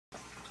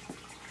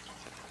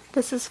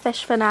This is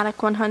Fish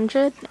Fanatic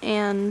 100,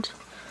 and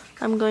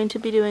I'm going to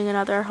be doing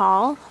another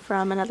haul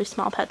from another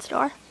small pet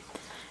store.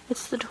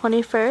 It's the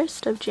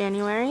 21st of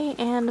January,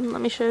 and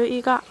let me show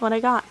you what I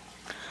got.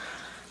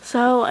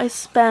 So I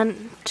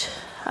spent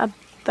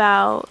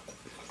about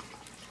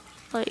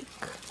like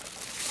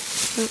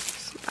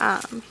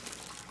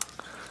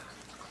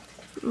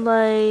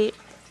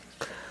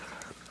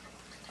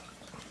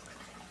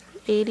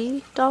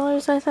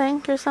 $80, I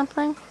think, or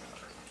something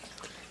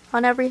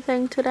on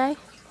everything today.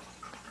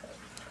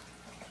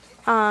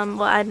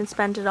 Well, I didn't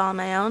spend it all on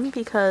my own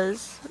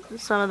because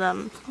some of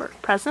them were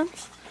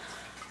presents.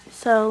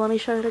 So let me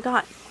show you what I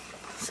got.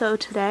 So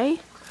today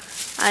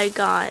I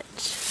got,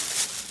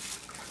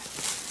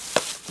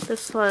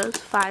 this was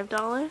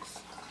 $5.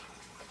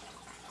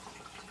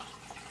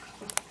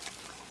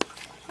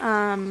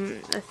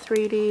 A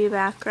 3D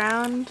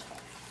background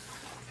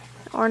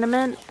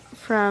ornament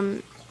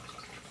from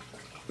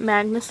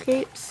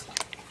Magnascapes.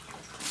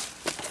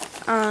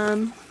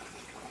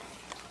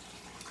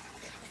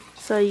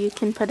 So you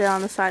can put it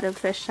on the side of the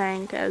fish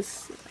tank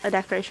as a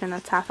decoration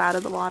that's half out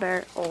of the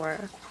water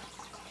or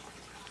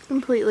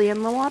completely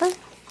in the water.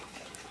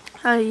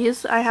 I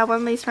have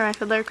one of these for my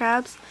fiddler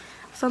crabs.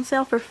 It's on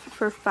sale for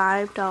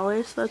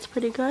 $5, so that's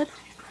pretty good.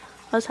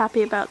 I was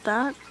happy about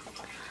that.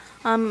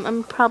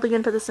 I'm probably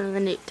gonna put this in the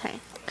nuke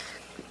tank.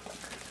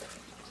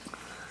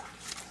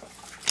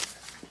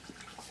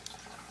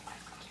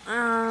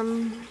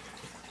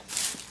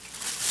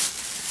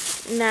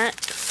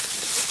 Next,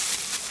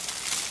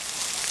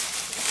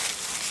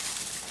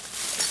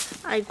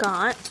 I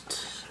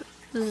got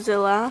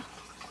Zilla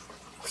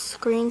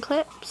screen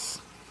clips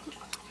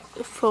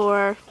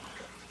for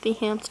the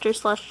hamster /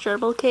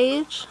 gerbil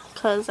cage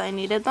because I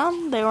needed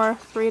them. They were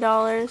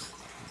 $3,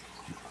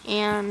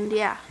 and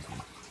yeah,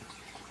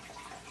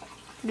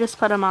 just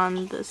put them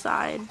on the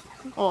side,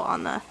 or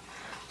on the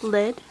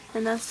lid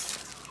in this.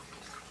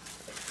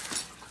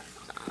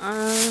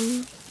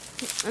 And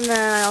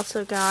then I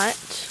also got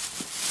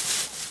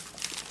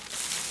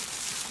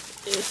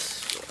this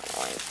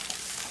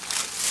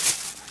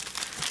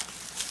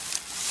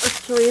a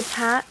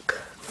 3-pack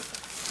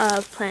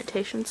of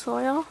plantation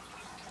soil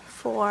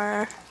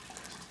for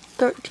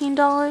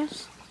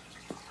 $13,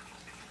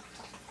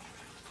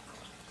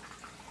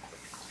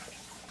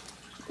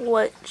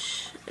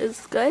 which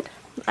is good.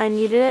 I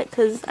needed it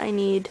because I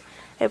need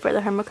it for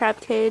the hermit crab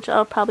cage.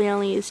 I'll probably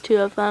only use 2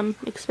 of them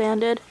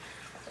expanded,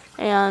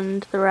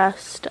 and the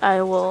rest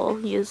I will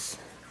use.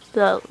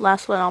 The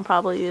last one I'll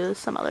probably use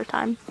some other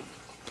time.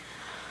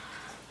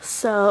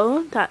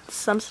 So that's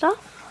some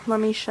stuff. Let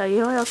me show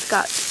you. I also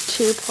got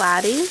 2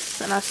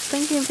 platies, and I was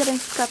thinking of getting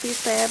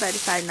scuppies there, but I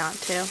decided not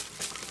to.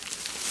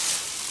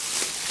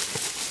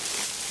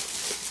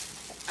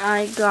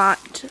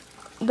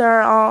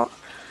 They're all,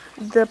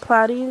 the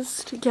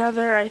platies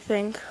together I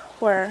think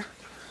were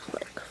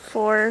like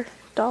 $4,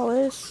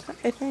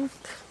 I think.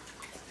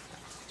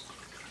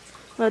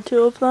 The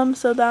 2 of them,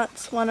 so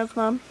that's one of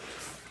them.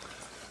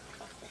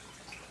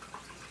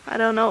 I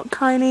don't know what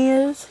kind he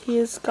is.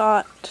 He's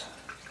got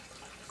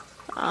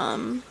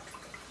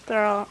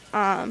they're all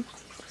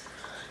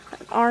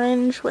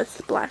orange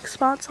with black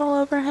spots all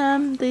over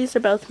him. These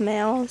are both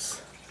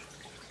males,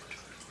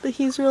 but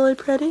he's really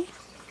pretty.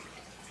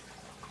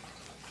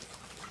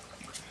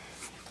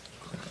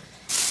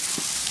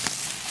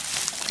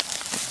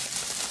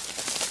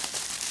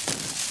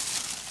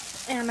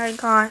 And I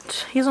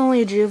got, he's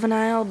only a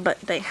juvenile, but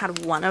they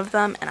had one of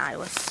them, and I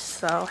was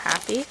so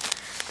happy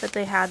that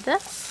they had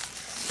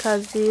this,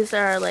 because these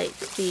are like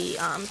the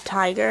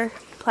tiger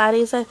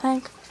platies, I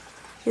think.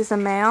 He's a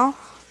male.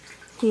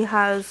 He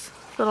has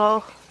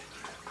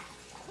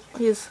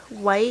he's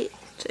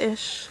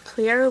white-ish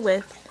clear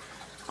with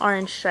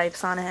orange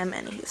stripes on him,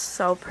 and he's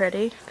so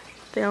pretty.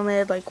 They only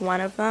had like one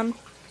of them,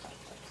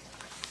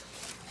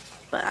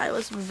 but I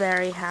was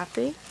very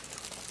happy.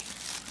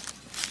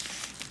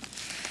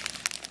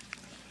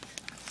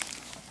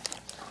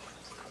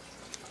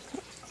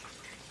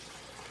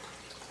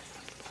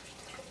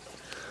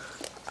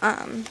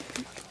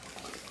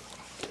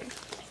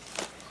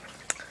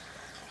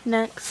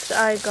 Next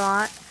I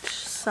got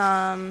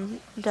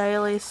some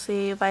Daily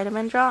C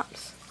vitamin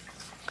drops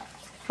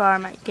for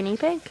my guinea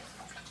pig.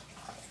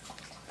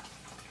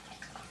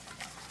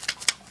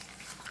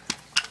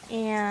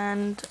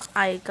 And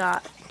I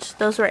got,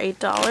 those were $8.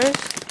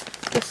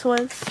 This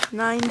was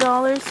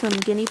 $9, some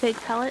guinea pig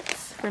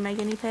pellets for my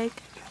guinea pig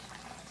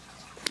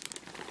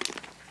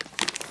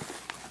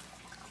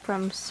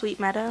from Sweet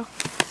Meadow.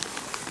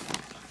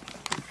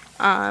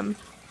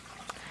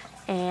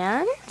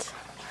 And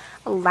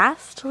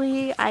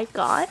lastly, I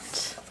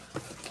got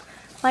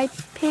my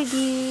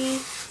piggy,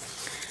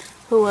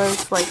 who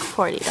was like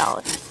 $40.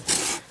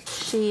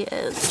 She's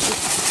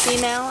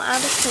female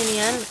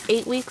Abyssinian,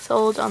 8 weeks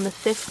old on the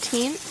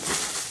 15th.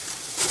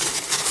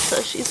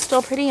 So she's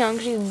still pretty young.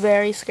 She's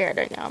very scared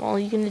right now. I'm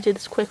only going to do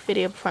this quick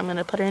video before I'm going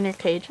to put her in her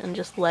cage and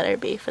just let her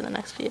be for the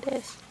next few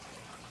days.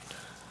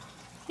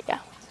 Yeah.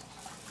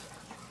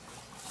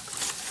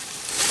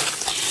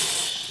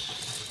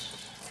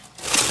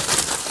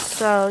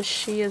 So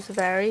she is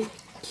very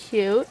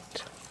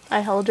cute.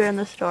 I held her in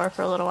the store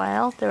for a little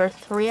while. There were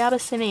 3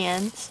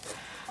 Abyssinians,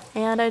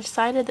 and I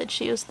decided that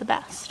she was the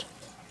best.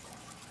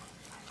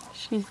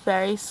 She's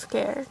very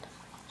scared.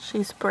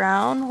 She's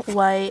brown,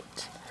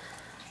 white.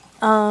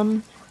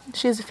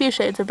 She has a few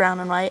shades of brown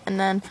and white, and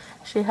then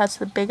she has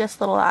the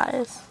biggest little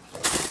eyes.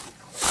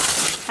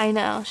 I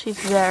know, she's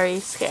very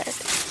scared.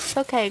 It's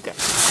okay, girl.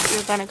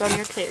 You're gonna go in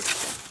your cage.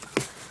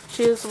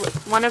 She was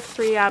one of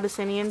 3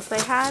 Abyssinians they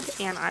had,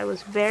 and I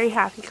was very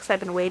happy because I've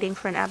been waiting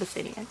for an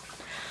Abyssinian.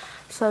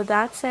 So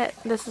that's it.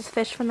 This is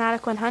Fish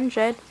Fanatic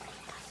 100.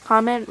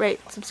 Comment, rate,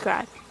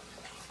 subscribe.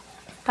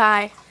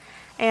 Bye.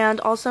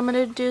 And also I'm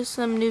going to do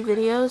some new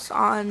videos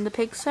on the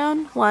pig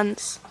soon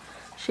once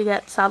she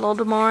gets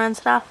settled more and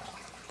stuff.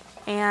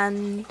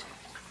 And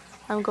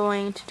I'm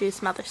going to do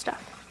some other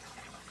stuff.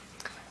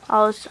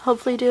 I'll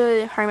hopefully do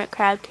a hermit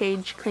crab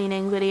cage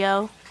cleaning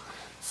video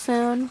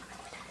soon.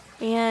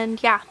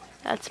 And yeah,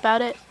 that's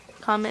about it.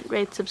 Comment,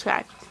 rate,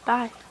 subscribe.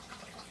 Bye.